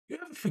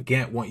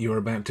Forget what you're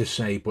about to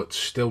say, but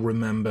still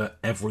remember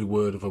every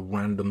word of a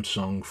random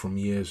song from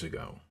years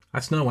ago?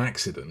 That's no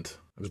accident.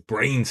 That's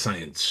brain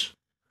science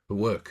at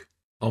work.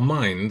 Our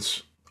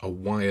minds are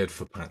wired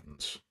for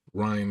patterns.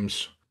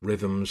 Rhymes,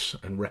 rhythms,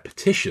 and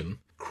repetition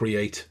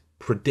create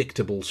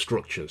predictable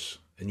structures,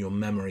 and your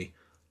memory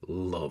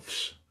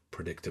loves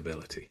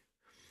predictability.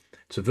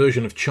 It's a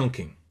version of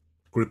chunking,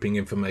 grouping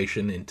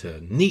information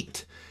into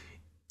neat,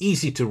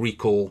 easy to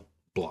recall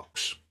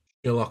blocks.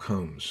 Sherlock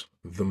Holmes,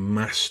 the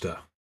master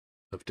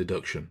of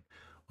deduction,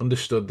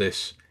 understood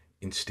this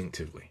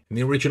instinctively. In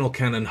the original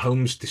canon,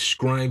 Holmes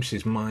describes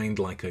his mind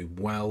like a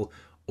well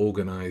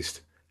organized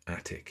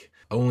attic.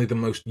 Only the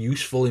most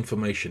useful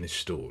information is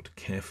stored,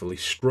 carefully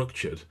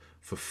structured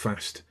for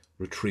fast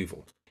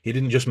retrieval. He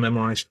didn't just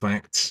memorize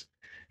facts,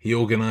 he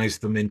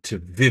organized them into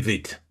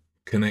vivid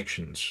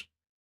connections.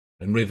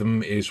 And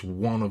rhythm is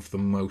one of the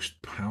most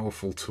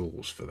powerful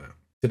tools for that.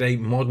 Today,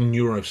 modern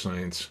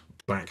neuroscience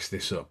backs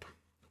this up.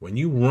 When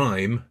you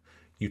rhyme,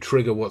 you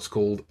trigger what's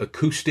called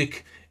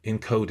acoustic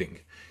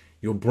encoding.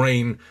 Your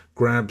brain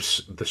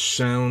grabs the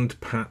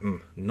sound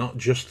pattern, not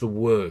just the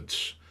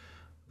words.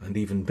 And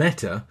even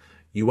better,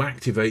 you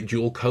activate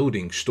dual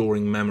coding,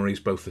 storing memories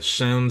both as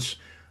sounds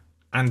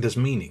and as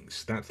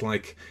meanings. That's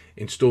like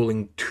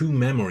installing two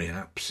memory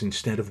apps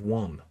instead of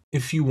one.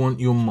 If you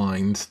want your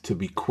mind to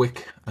be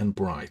quick and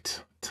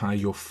bright, tie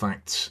your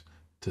facts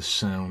to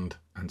sound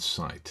and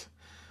sight.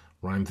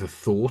 Rhyme the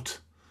thought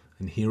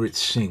and hear it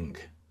sing.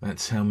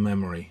 That's how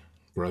memory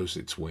grows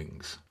its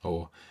wings.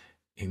 Or,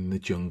 in the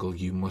jungle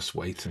you must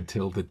wait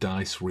until the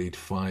dice read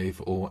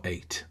 5 or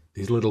 8.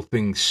 These little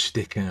things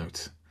stick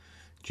out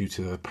due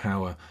to the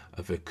power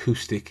of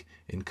acoustic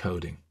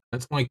encoding.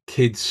 That's why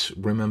kids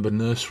remember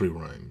nursery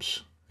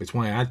rhymes. It's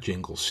why ad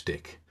jingles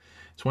stick.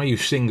 It's why you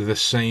sing the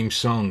same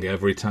song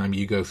every time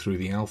you go through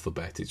the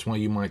alphabet. It's why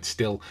you might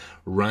still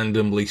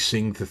randomly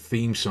sing the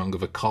theme song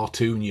of a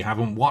cartoon you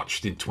haven't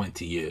watched in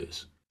 20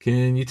 years.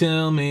 Can you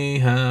tell me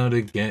how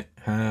to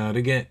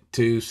get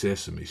to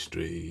Sesame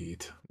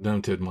Street?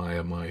 Don't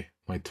admire my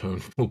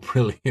tonal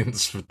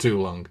brilliance for too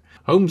long.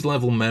 Holmes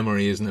level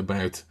memory isn't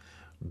about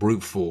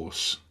brute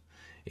force.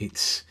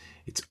 It's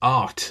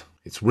art.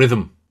 It's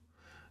rhythm.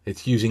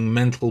 It's using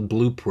mental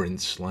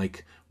blueprints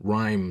like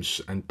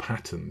rhymes and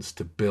patterns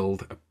to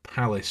build a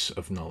palace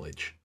of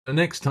knowledge. The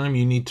next time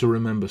you need to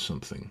remember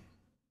something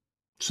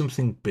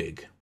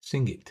big,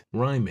 sing it,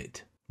 rhyme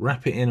it,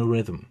 wrap it in a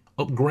rhythm.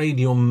 Upgrade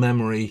your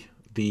memory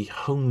the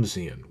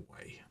Holmesian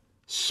way.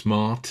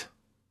 Smart,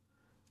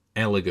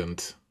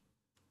 elegant,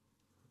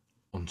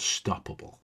 unstoppable.